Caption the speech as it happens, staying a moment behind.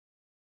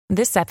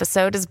This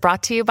episode is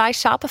brought to you by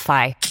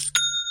Shopify.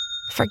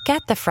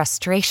 Forget the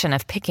frustration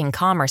of picking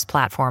commerce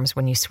platforms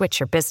when you switch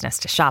your business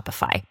to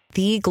Shopify,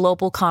 the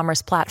global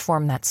commerce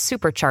platform that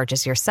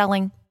supercharges your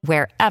selling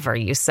wherever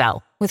you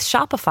sell. With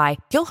Shopify,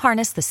 you'll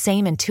harness the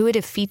same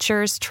intuitive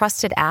features,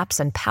 trusted apps,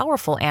 and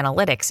powerful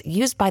analytics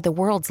used by the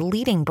world's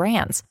leading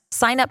brands.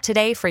 Sign up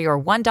today for your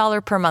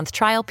 $1 per month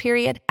trial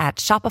period at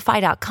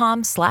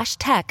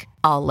shopify.com/tech,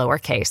 all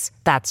lowercase.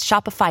 That's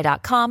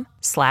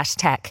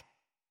shopify.com/tech.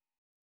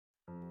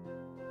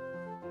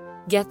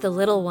 Get the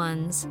little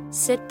ones,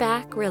 sit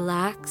back,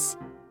 relax,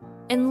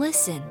 and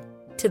listen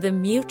to the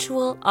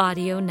Mutual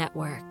Audio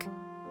Network.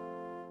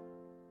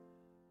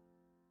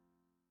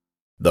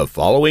 The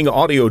following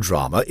audio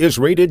drama is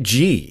rated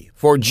G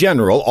for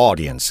general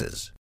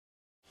audiences.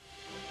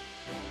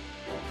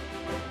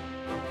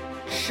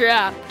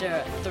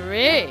 Chapter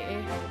 3.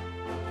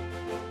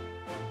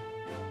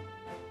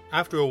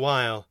 After a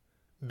while,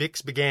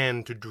 Bix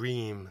began to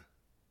dream.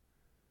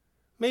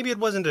 Maybe it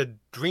wasn't a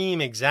dream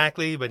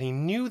exactly, but he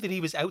knew that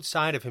he was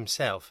outside of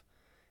himself,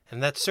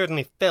 and that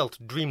certainly felt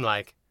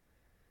dreamlike.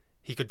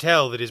 He could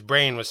tell that his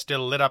brain was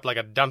still lit up like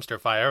a dumpster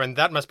fire, and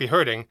that must be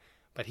hurting,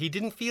 but he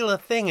didn't feel a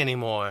thing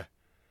anymore.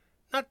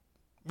 Not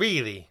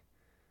really.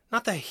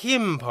 Not the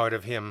him part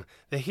of him,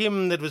 the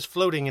him that was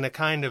floating in a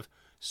kind of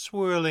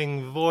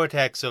swirling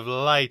vortex of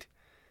light.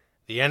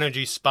 The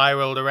energy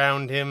spiraled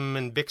around him,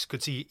 and Bix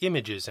could see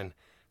images and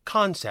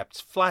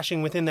concepts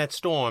flashing within that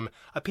storm,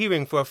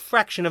 appearing for a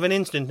fraction of an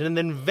instant and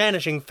then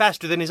vanishing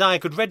faster than his eye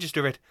could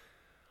register it.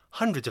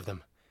 Hundreds of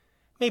them,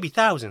 maybe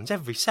thousands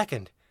every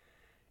second.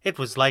 It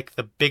was like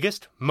the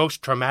biggest,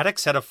 most traumatic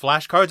set of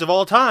flashcards of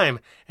all time,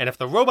 and if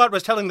the robot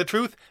was telling the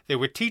truth, they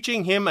were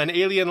teaching him an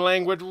alien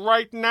language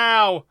right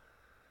now.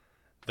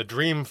 The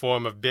dream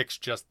form of Bix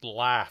just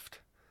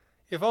laughed.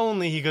 If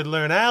only he could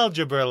learn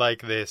algebra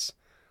like this,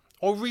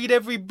 or read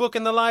every book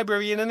in the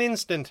library in an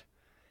instant.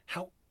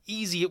 How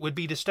easy it would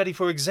be to study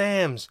for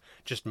exams.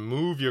 Just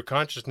move your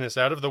consciousness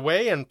out of the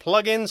way and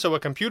plug in so a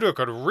computer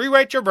could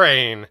rewrite your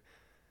brain.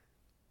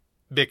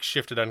 Bix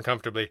shifted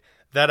uncomfortably.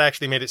 That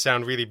actually made it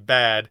sound really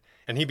bad,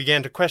 and he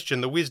began to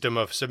question the wisdom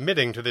of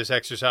submitting to this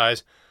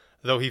exercise,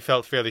 though he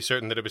felt fairly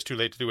certain that it was too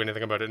late to do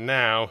anything about it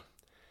now.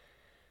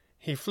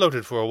 He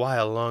floated for a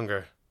while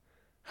longer.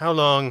 How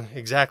long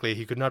exactly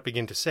he could not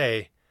begin to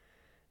say,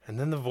 and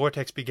then the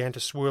vortex began to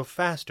swirl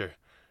faster,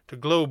 to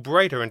glow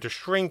brighter and to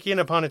shrink in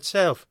upon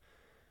itself.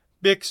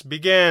 Bix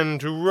began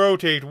to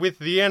rotate with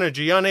the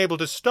energy, unable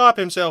to stop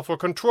himself or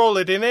control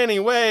it in any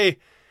way.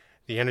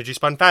 The energy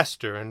spun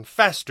faster and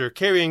faster,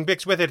 carrying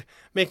Bix with it,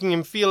 making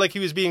him feel like he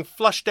was being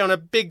flushed down a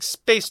big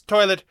space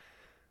toilet,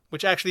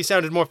 which actually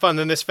sounded more fun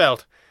than this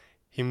felt.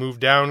 He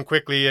moved down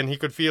quickly, and he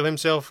could feel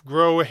himself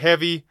grow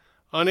heavy,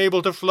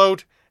 unable to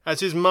float, as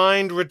his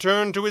mind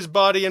returned to his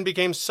body and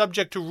became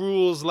subject to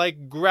rules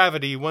like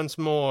gravity once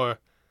more.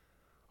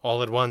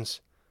 All at once,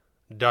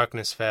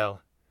 darkness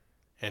fell,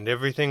 and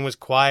everything was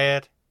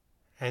quiet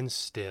and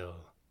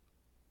still.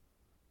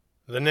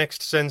 The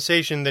next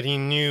sensation that he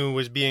knew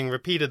was being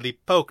repeatedly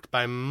poked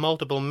by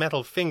multiple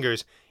metal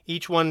fingers,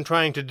 each one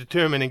trying to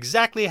determine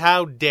exactly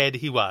how dead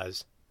he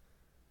was.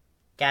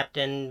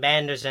 Captain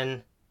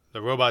Banderson.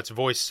 The robot's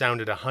voice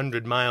sounded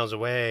 100 miles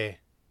away.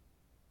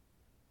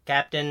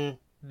 Captain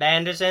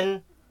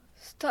Banderson?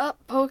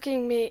 Stop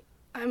poking me.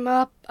 I'm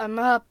up.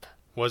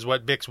 Was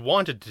what Bix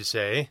wanted to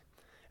say,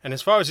 and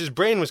as far as his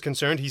brain was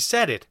concerned, he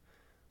said it.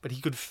 But he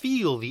could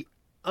feel the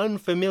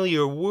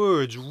unfamiliar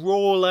words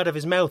roll out of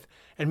his mouth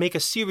and make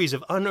a series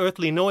of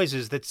unearthly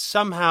noises that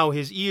somehow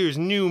his ears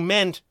knew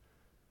meant,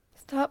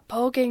 Stop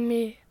poking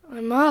me.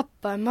 I'm up.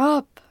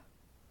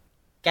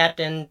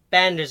 Captain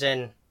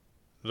Banderson,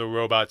 the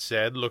robot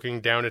said, looking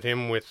down at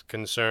him with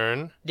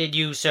concern. Did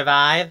you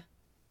survive?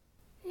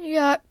 You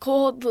got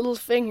cold little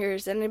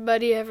fingers.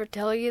 Anybody ever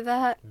tell you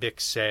that? Bix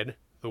said,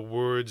 the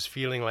words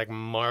feeling like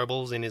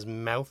marbles in his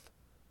mouth.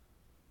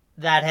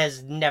 That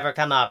has never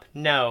come up,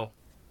 no.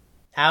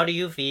 How do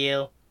you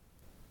feel?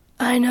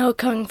 I know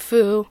Kung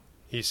Fu,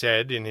 he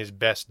said in his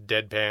best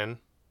deadpan.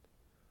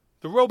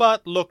 The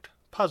robot looked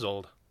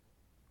puzzled.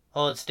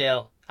 Hold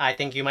still. I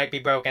think you might be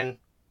broken.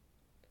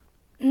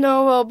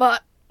 No,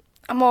 robot.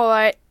 I'm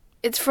alright.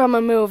 It's from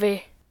a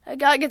movie. A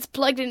guy gets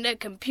plugged into a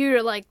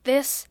computer like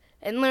this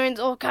and learns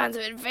all kinds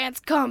of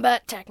advanced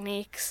combat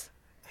techniques.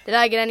 Did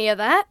I get any of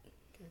that?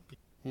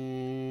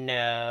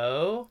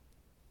 No,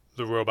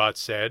 the robot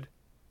said.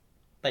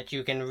 But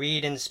you can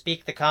read and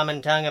speak the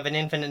common tongue of an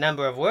infinite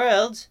number of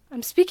worlds.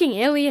 I'm speaking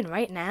alien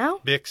right now?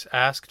 Bix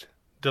asked,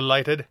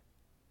 delighted.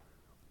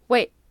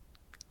 Wait,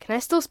 can I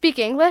still speak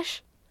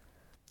English?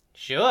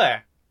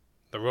 Sure.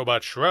 The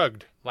robot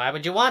shrugged. Why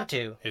would you want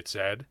to? It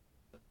said.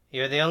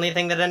 You're the only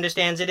thing that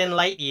understands it in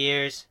light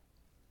years.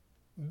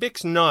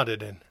 Bix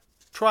nodded and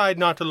tried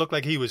not to look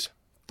like he was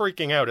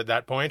freaking out at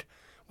that point,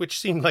 which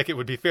seemed like it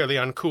would be fairly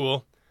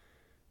uncool.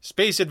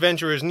 Space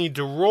adventurers need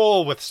to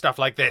roll with stuff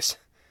like this.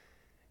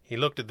 He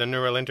looked at the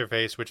neural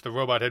interface which the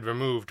robot had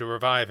removed to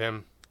revive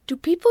him. Do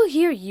people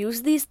here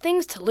use these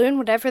things to learn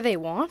whatever they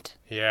want?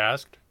 He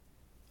asked.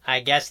 I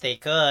guess they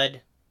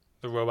could.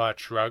 The robot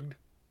shrugged.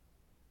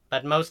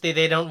 But mostly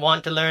they don't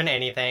want to learn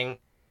anything.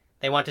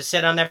 They want to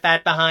sit on their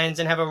fat behinds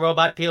and have a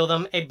robot peel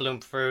them a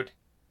bloom fruit.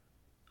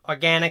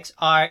 Organics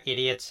are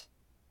idiots.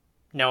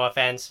 No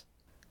offense.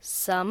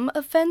 Some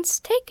offense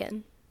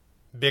taken.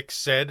 Bix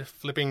said,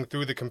 flipping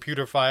through the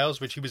computer files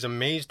which he was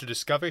amazed to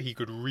discover he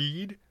could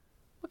read.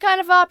 What kind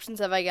of options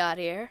have I got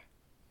here?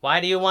 Why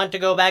do you want to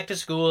go back to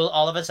school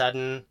all of a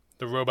sudden?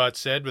 The robot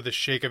said with a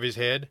shake of his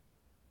head.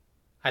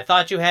 I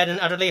thought you had an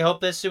utterly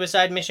hopeless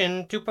suicide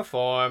mission to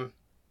perform.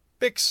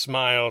 Bix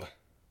smiled.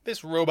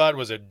 This robot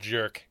was a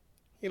jerk.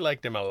 He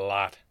liked him a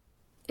lot.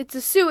 It's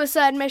a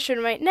suicide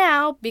mission right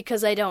now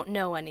because I don't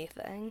know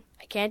anything.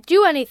 I can't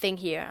do anything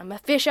here. I'm a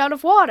fish out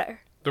of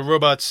water. The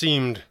robot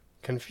seemed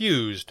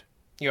confused.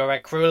 You're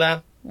a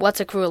Krula, What's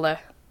a cruller?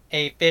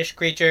 a fish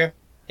creature.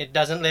 It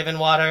doesn't live in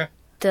water.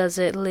 Does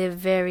it live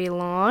very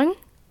long?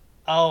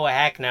 Oh,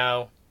 heck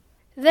no.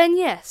 Then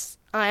yes,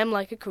 I am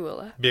like a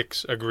cruller.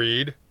 Bix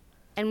agreed.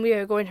 And we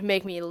are going to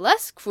make me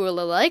less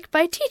cruller-like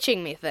by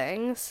teaching me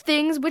things.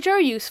 Things which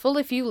are useful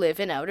if you live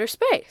in outer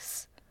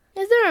space.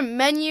 Is there a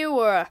menu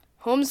or a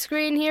home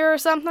screen here or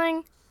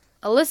something?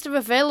 A list of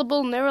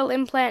available neural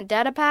implant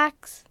data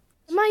packs?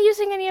 Am I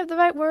using any of the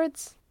right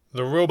words?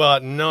 The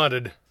robot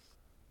nodded.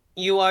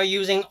 You are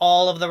using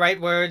all of the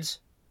right words.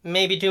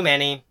 Maybe too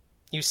many.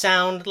 You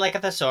sound like a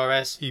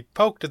thesaurus. He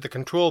poked at the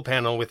control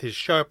panel with his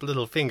sharp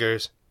little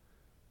fingers.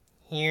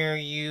 Here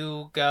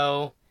you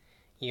go.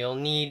 You'll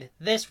need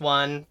this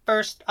one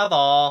first of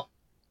all.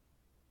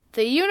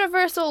 The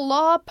Universal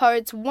Law,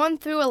 parts 1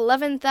 through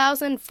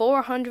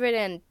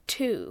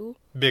 11,402.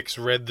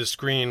 Bix read the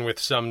screen with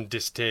some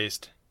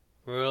distaste.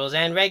 Rules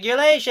and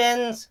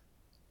regulations.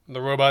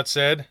 The robot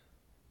said.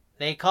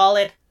 They call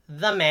it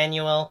the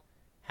manual.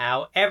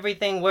 How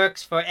everything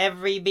works for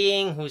every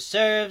being who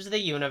serves the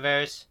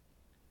universe.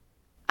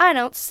 I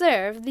don't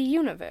serve the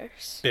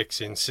universe.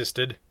 Bix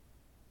insisted.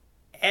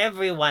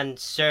 Everyone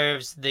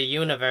serves the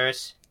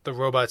universe. The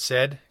robot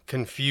said,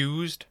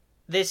 confused.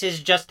 This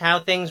is just how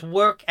things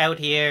work out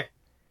here.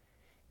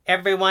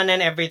 Everyone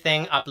and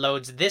everything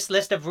uploads this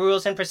list of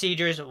rules and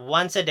procedures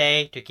once a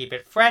day to keep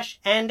it fresh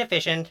and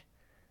efficient.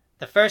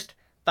 The first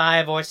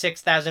 5,000 or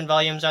 6,000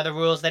 volumes are the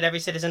rules that every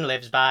citizen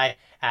lives by.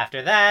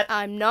 After that...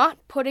 I'm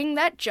not putting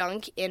that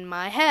junk in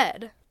my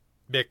head.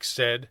 Bix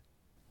said.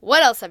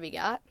 What else have you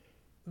got?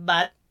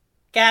 But,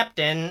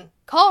 Captain...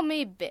 Call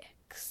me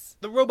Bix.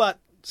 The robot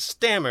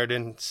stammered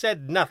and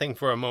said nothing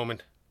for a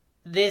moment.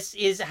 This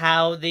is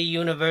how the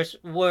universe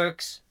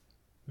works.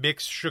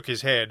 Bix shook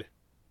his head.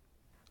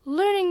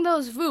 Learning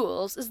those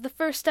rules is the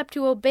first step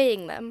to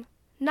obeying them.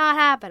 Not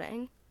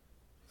happening.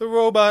 The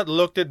robot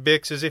looked at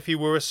Bix as if he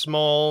were a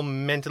small,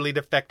 mentally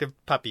defective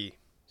puppy.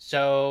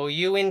 So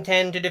you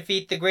intend to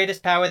defeat the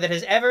greatest power that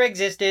has ever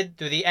existed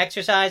through the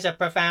exercise of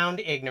profound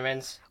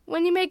ignorance.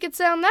 When you make it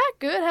sound that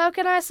good, how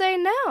can I say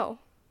no?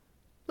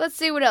 Let's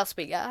see what else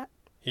we got.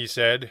 He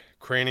said,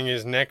 craning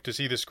his neck to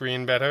see the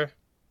screen better.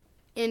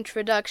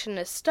 Introduction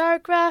to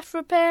StarCraft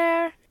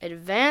Repair,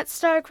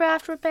 Advanced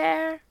StarCraft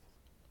Repair,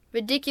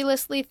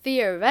 Ridiculously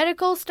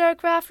Theoretical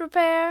StarCraft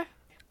Repair,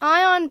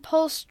 Ion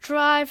Pulse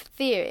Drive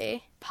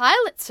Theory,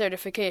 Pilot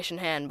Certification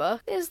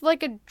Handbook is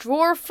like a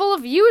drawer full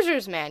of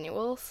user's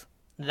manuals.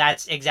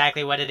 That's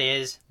exactly what it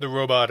is. The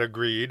robot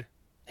agreed.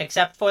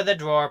 Except for the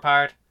drawer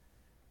part.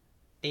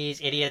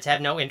 These idiots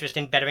have no interest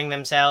in bettering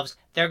themselves.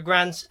 They're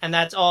grunts, and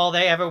that's all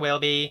they ever will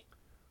be.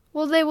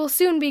 Well, they will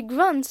soon be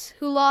grunts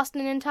who lost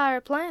an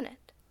entire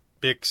planet.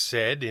 Bix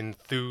said,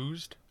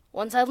 enthused.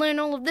 Once I learn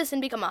all of this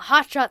and become a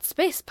hotshot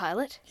space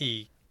pilot.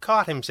 He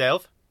caught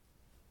himself.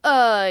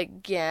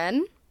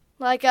 Again?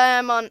 Like I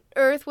am on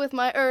Earth with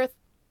my Earth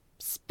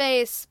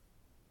space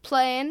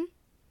plane?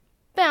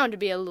 Bound to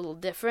be a little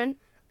different.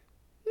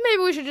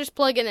 Maybe we should just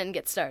plug in and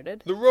get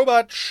started. The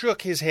robot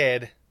shook his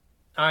head.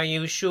 Are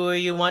you sure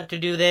you want to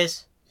do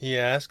this? He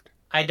asked.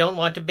 I don't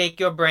want to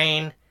bake your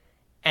brain,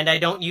 and I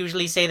don't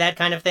usually say that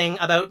kind of thing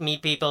about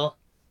meat people.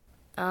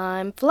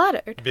 I'm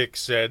flattered. Bix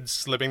said,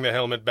 slipping the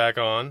helmet back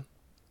on.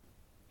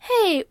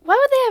 Hey, why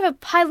would they have a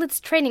pilot's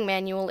training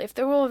manual if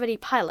they're already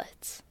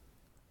pilots?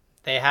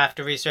 They have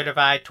to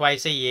recertify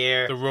twice a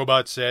year. The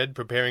robot said,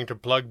 preparing to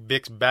plug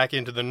Bix back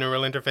into the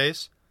neural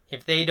interface.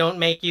 If they don't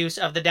make use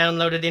of the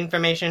downloaded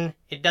information,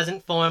 it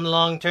doesn't form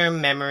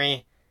long-term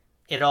memory.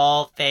 It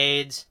all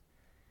fades.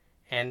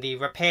 And the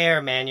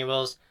repair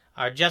manuals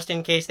are just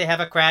in case they have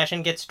a crash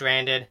and get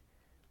stranded.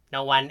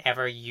 No one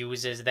ever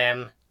uses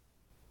them.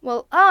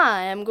 Well,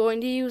 I am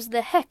going to use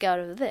the heck out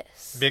of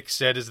this. Bix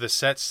said as the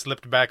set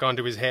slipped back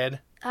onto his head.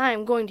 I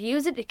am going to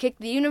use it to kick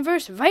the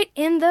universe right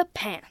in the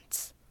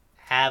pants.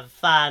 Have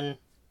fun.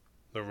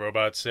 The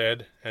robot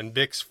said, and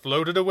Bix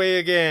floated away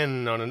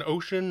again on an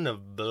ocean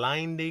of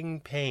blinding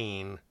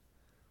pain.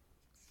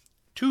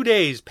 2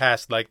 days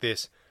passed like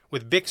this,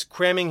 with Bix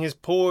cramming his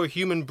poor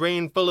human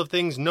brain full of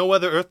things no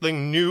other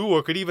Earthling knew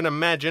or could even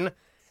imagine,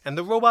 and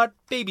the robot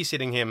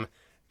babysitting him,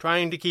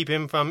 trying to keep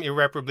him from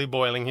irreparably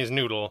boiling his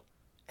noodle.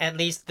 At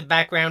least the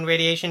background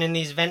radiation in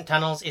these vent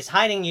tunnels is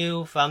hiding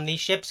you from the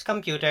ship's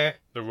computer.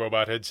 The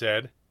robot had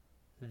said.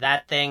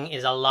 That thing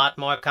is a lot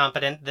more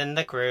competent than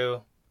the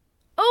crew.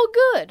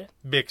 Oh, good.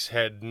 Bix's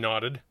head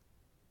nodded.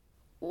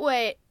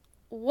 Wait,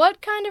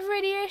 what kind of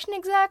radiation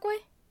exactly?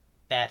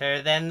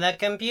 Better than the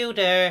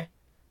computer.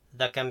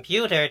 The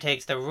computer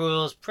takes the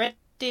rules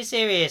pretty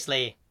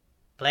seriously.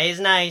 Plays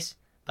nice,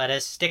 but a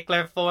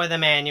stickler for the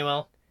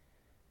manual.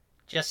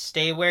 Just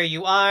stay where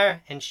you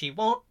are, and she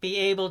won't be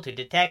able to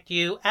detect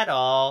you at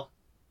all.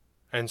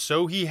 And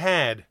so he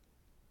had.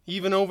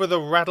 Even over the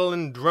rattle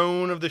and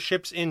drone of the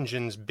ship's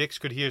engines, Bix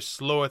could hear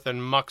Slorth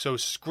and Moxo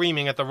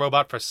screaming at the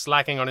robot for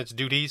slacking on its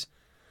duties.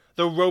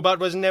 The robot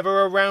was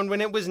never around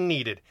when it was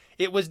needed.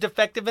 It was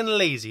defective and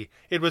lazy.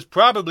 It was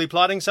probably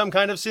plotting some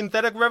kind of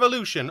synthetic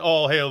revolution,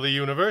 all hail the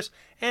universe,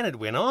 and it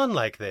went on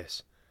like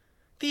this.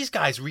 These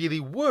guys really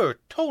were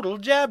total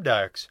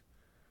jabdarks.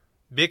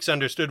 Bix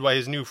understood why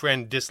his new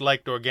friend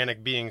disliked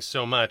organic beings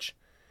so much.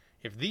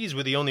 If these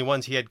were the only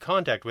ones he had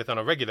contact with on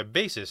a regular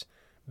basis,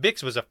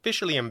 Bix was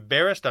officially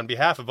embarrassed on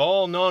behalf of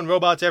all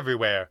non-robots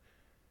everywhere.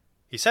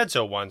 He said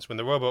so once when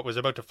the robot was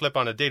about to flip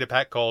on a data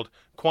pack called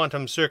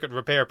Quantum Circuit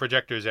Repair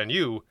Projectors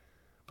NU,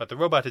 but the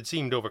robot had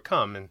seemed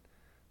overcome and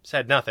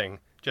said nothing,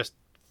 just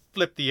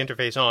flipped the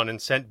interface on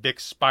and sent Bix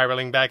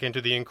spiraling back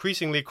into the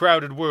increasingly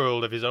crowded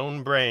world of his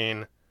own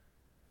brain.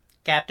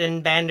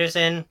 Captain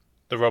Banderson?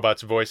 The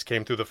robot's voice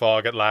came through the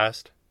fog at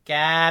last.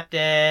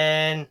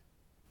 Captain!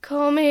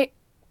 Call me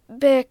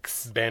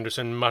Bix.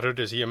 Banderson muttered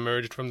as he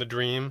emerged from the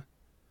dream.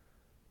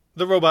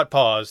 The robot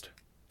paused.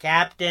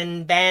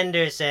 Captain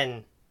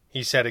Banderson,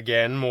 he said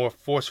again, more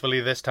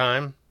forcefully this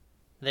time.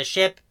 The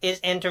ship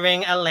is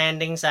entering a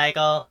landing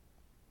cycle.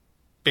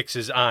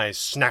 Bix's eyes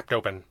snapped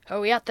open. Are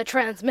we at the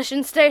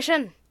transmission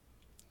station?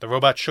 The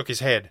robot shook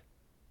his head.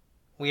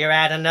 We are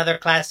at another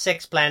Class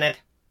 6 planet,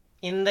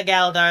 in the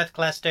Galdarth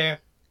cluster.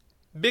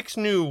 Bix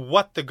knew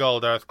what the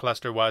Galdarth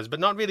cluster was, but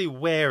not really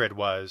where it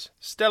was.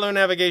 Stellar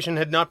navigation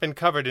had not been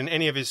covered in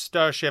any of his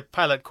Starship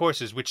pilot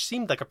courses, which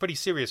seemed like a pretty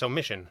serious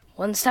omission.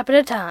 One step at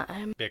a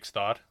time. Bix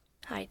thought.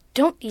 I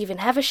don't even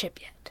have a ship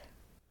yet.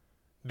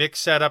 Bix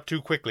sat up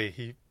too quickly.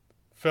 He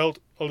felt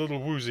a little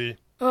woozy.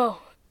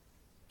 Oh,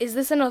 is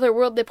this another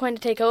world they plan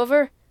to take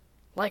over?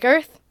 Like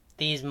Earth?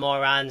 These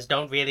morons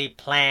don't really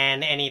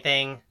plan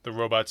anything, the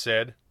robot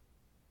said.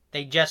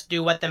 They just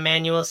do what the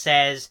manual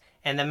says,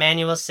 and the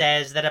manual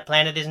says that a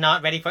planet is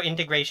not ready for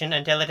integration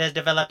until it has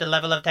developed a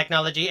level of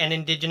technology and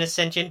indigenous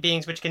sentient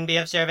beings which can be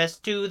of service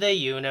to the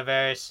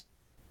universe.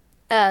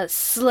 As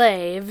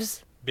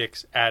slaves,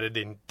 Bix added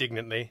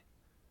indignantly.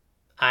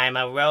 I'm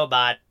a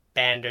robot,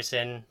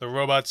 Banderson, the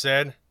robot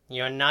said.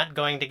 You're not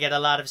going to get a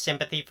lot of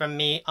sympathy from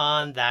me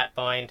on that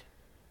point.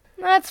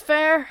 That's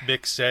fair,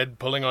 Bix said,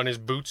 pulling on his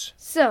boots.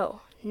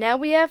 So, now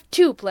we have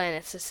 2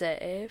 planets to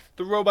save.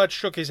 The robot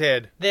shook his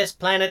head. This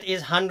planet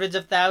is hundreds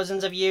of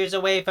thousands of years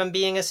away from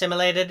being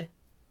assimilated.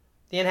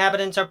 The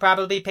inhabitants are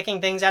probably picking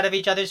things out of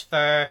each other's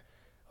fur,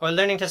 or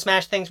learning to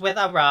smash things with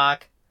a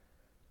rock.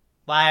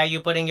 Why are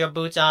you putting your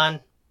boots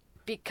on?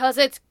 Because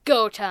it's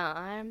go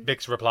time,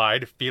 Bix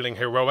replied, feeling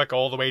heroic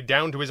all the way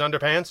down to his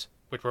underpants,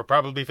 which were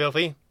probably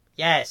filthy.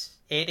 Yes,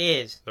 it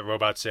is, the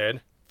robot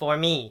said. For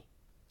me.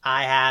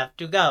 I have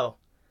to go.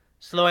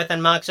 Slorth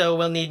and Moxo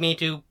will need me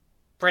to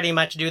pretty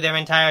much do their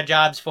entire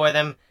jobs for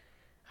them.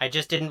 I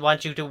just didn't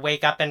want you to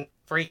wake up and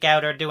freak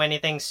out or do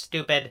anything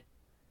stupid.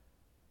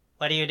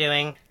 What are you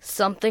doing?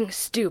 Something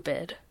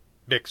stupid,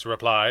 Bix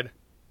replied.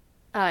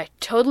 I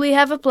totally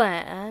have a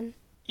plan.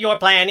 Your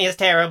plan is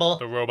terrible,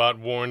 the robot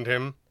warned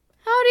him.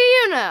 How do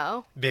you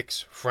know?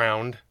 Bix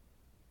frowned.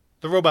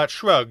 The robot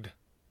shrugged.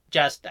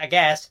 Just a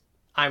guess.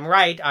 I'm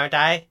right, aren't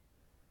I?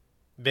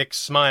 Bix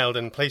smiled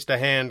and placed a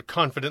hand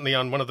confidently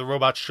on one of the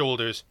robot's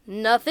shoulders.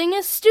 Nothing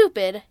is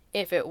stupid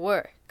if it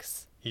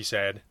works, he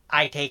said.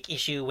 I take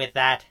issue with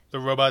that, the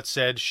robot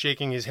said,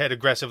 shaking his head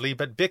aggressively,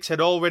 but Bix had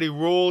already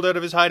rolled out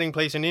of his hiding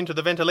place and into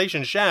the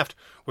ventilation shaft,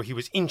 where he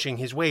was inching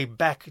his way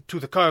back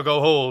to the cargo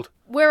hold.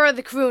 Where are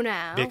the crew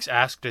now? Bix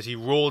asked as he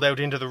rolled out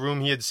into the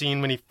room he had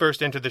seen when he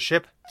first entered the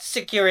ship.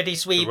 Security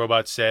sweep, the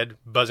robot said,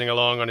 buzzing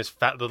along on his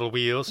fat little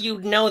wheels.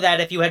 You'd know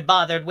that if you had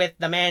bothered with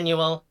the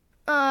manual.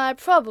 I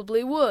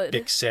probably would,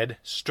 Bix said,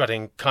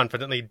 strutting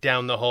confidently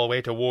down the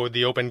hallway toward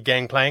the open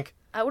gangplank.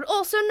 I would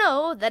also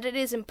know that it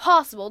is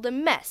impossible to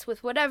mess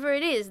with whatever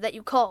it is that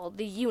you call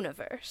the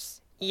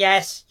universe.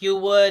 Yes, you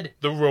would,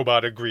 the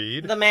robot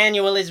agreed. The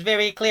manual is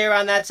very clear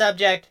on that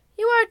subject.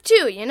 You are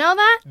too, you know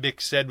that?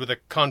 Bix said with a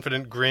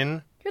confident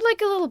grin. You're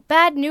like a little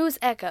bad news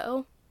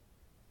echo.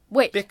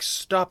 Wait. Bix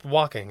stopped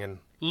walking and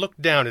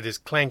looked down at his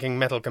clanking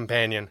metal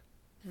companion.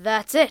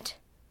 That's it.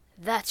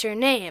 That's your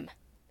name.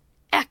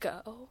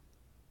 Echo.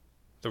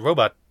 The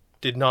robot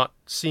did not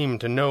seem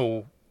to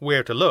know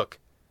where to look.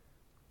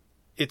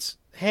 Its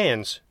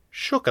hands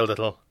shook a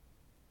little.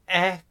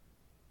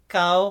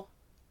 Echo?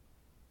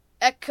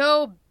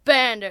 Echo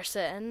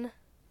Banderson,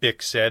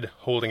 Bix said,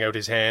 holding out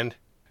his hand.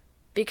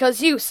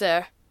 Because you,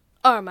 sir,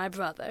 are my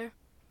brother.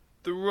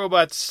 The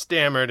robot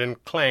stammered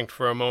and clanked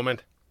for a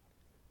moment.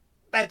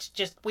 That's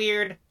just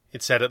weird,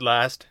 it said at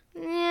last.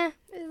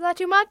 Is that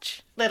too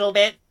much? Little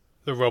bit.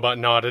 The robot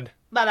nodded.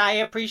 But I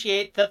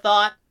appreciate the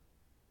thought.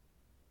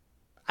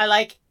 I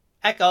like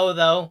Echo,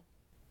 though.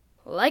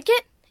 Like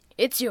it?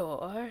 It's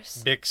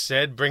yours. Bix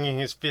said, bringing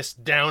his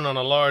fist down on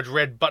a large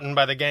red button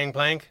by the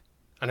gangplank.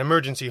 An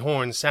emergency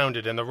horn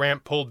sounded and the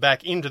ramp pulled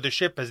back into the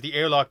ship as the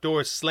airlock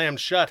doors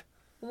slammed shut.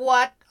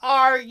 What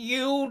are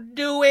you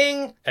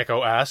doing?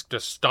 Echo asked,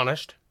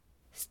 astonished.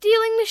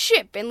 Stealing the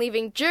ship and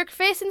leaving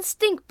Jerkface and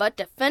Stinkbutt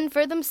to fend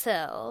for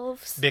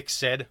themselves. Bix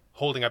said,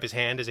 holding up his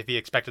hand as if he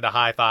expected a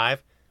high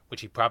five,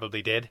 which he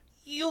probably did.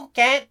 You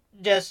can't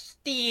just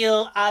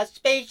steal a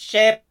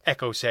spaceship.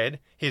 Echo said,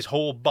 his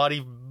whole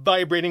body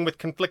vibrating with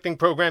conflicting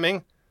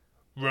programming.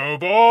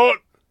 Robot!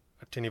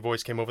 A tinny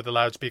voice came over the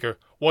loudspeaker.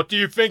 What do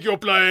you think you're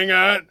playing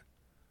at?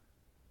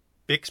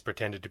 Bix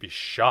pretended to be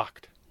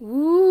shocked.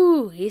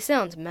 Ooh, he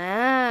sounds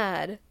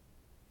mad.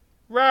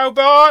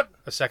 Robot!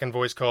 A second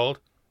voice called.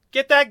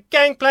 Get that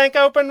gangplank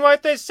open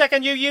right this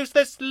second, you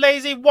useless,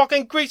 lazy,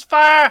 walking grease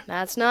fire!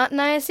 That's not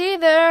nice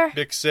either.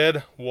 Bix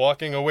said,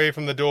 walking away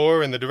from the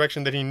door in the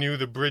direction that he knew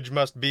the bridge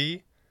must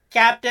be.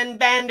 Captain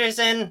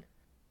Banderson!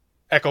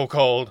 Echo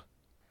called.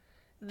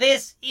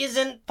 This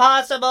isn't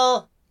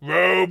possible!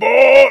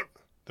 Robot!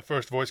 The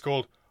first voice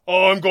called.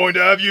 I'm going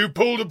to have you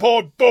pulled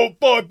apart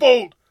bolt by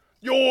bolt!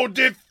 You're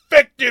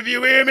defective,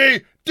 you hear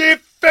me?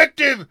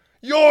 Defective!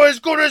 You're as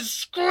good as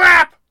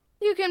scrap!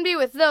 You can be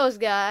with those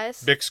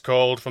guys. Bix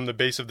called from the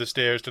base of the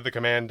stairs to the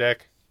command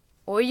deck.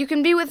 Or you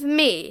can be with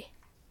me,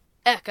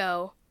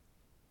 Echo.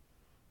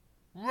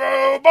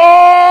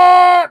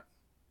 Robot!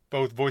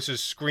 Both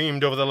voices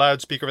screamed over the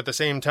loudspeaker at the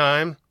same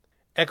time.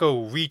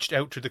 Echo reached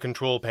out to the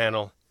control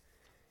panel.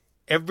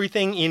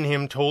 Everything in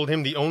him told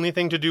him the only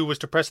thing to do was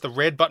to press the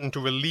red button to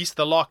release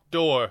the locked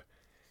door.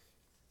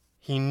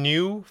 He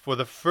knew for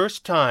the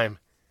first time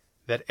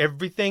that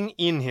everything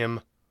in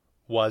him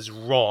was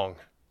wrong.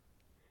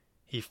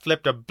 He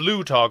flipped a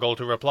blue toggle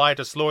to reply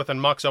to Slorth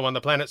and Moxo on the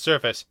planet's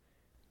surface.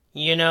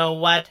 You know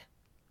what?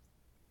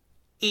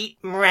 Eat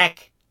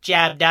wreck,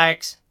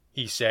 Jabdarks,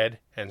 he said,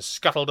 and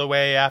scuttled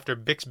away after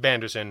Bix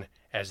Banderson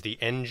as the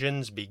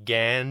engines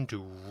began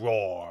to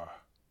roar.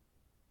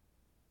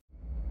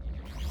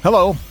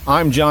 Hello,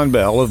 I'm John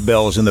Bell of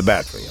Bells in the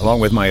Battery,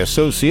 along with my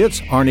associates,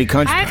 Arnie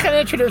Kunch... I can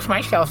introduce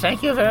myself,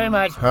 thank you very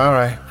much. All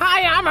right.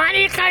 Hi, I'm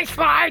Arnie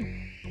Kunchford.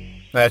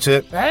 That's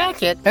it?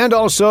 That's it. And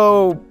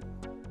also...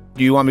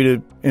 Do you want me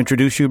to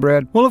introduce you,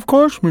 Brad? Well, of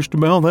course, Mr.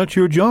 Bell. That's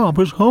your job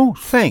as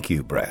host. Thank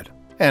you, Brad.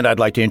 And I'd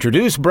like to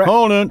introduce Brad...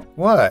 Hold it.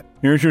 What?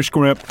 Here's your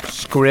script.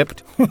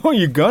 Script? Well,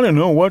 you gotta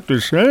know what to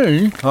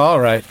say. All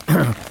right.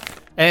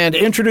 And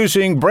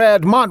introducing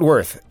Brad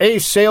Montworth,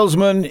 ace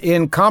salesman,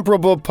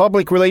 incomparable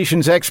public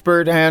relations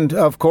expert, and,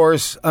 of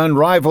course,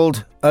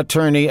 unrivaled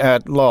attorney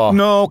at law.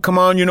 No, come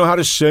on, you know how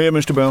to say it,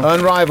 Mr. Bell.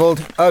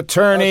 Unrivaled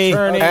attorney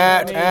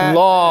at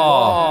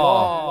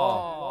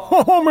law.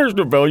 Oh,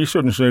 Mr. Bell, you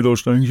shouldn't say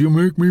those things. You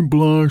make me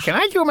blush. Can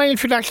I do my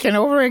introduction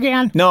over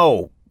again?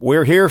 No,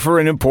 we're here for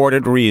an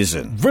important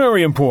reason.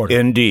 Very important.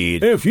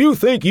 Indeed. If you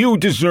think you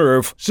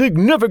deserve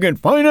significant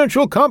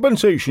financial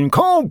compensation,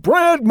 call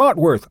Brad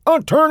Montworth,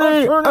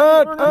 attorney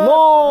at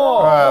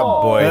law.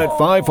 Oh, boy. At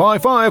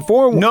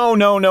 555-4...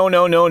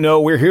 No.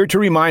 We're here to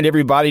remind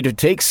everybody to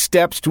take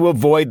steps to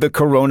avoid the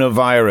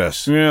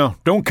coronavirus. Yeah,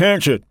 don't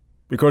catch it,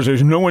 because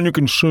there's no one you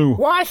can sue.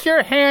 Wash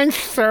your hands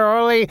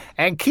thoroughly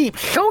and keep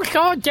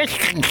social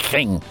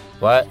distancing.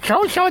 What?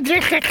 Social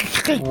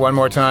distancing. One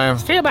more time.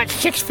 Stay about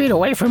 6 feet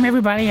away from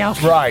everybody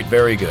else. Right,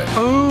 very good.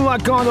 Oh, I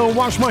gotta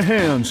wash my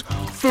hands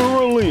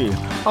thoroughly.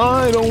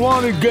 I don't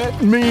want to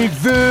get me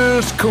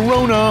this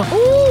corona.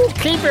 Ooh,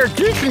 keep your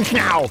distance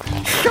now.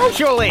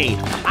 Socially.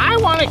 I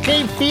want to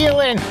keep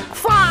feeling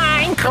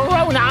fine,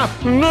 corona.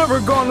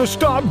 Never gonna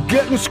stop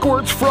getting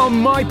squirts from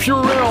my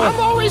Purell. I'm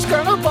always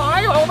gonna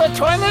buy all the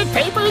toilet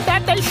paper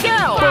that they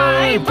sell.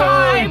 Buy.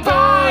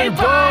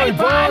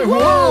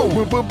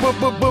 Whoa!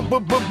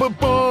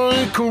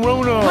 Bye,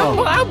 corona.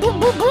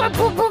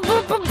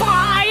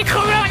 Buy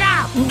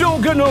corona.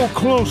 Don't get no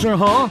closer,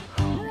 huh?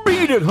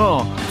 Beat it,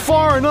 huh?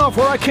 Far enough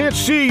where I can't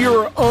see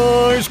your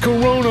eyes,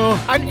 corona.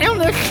 An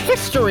illness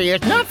history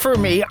is not for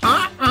me.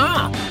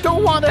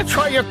 Don't want to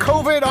try your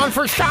COVID on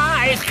for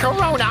size,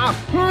 corona.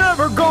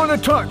 Never gonna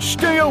touch.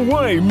 Stay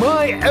away.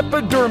 My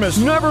epidermis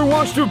never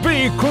wants to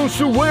be close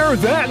to where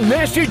that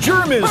nasty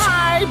germ is.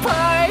 Bye.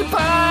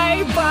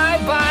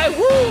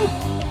 Woo.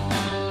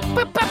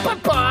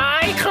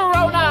 Bye,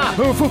 corona.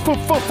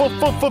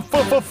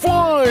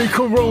 Fly,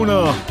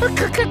 corona.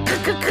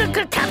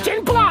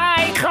 Captain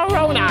Bly,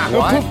 corona.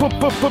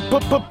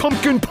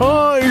 Pumpkin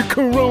pie,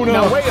 corona.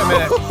 Now, wait a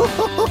minute.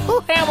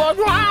 Hammer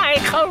Rye,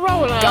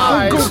 corona.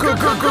 Guys.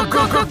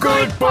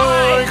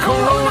 Goodbye,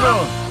 corona.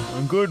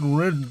 And good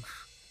riddance.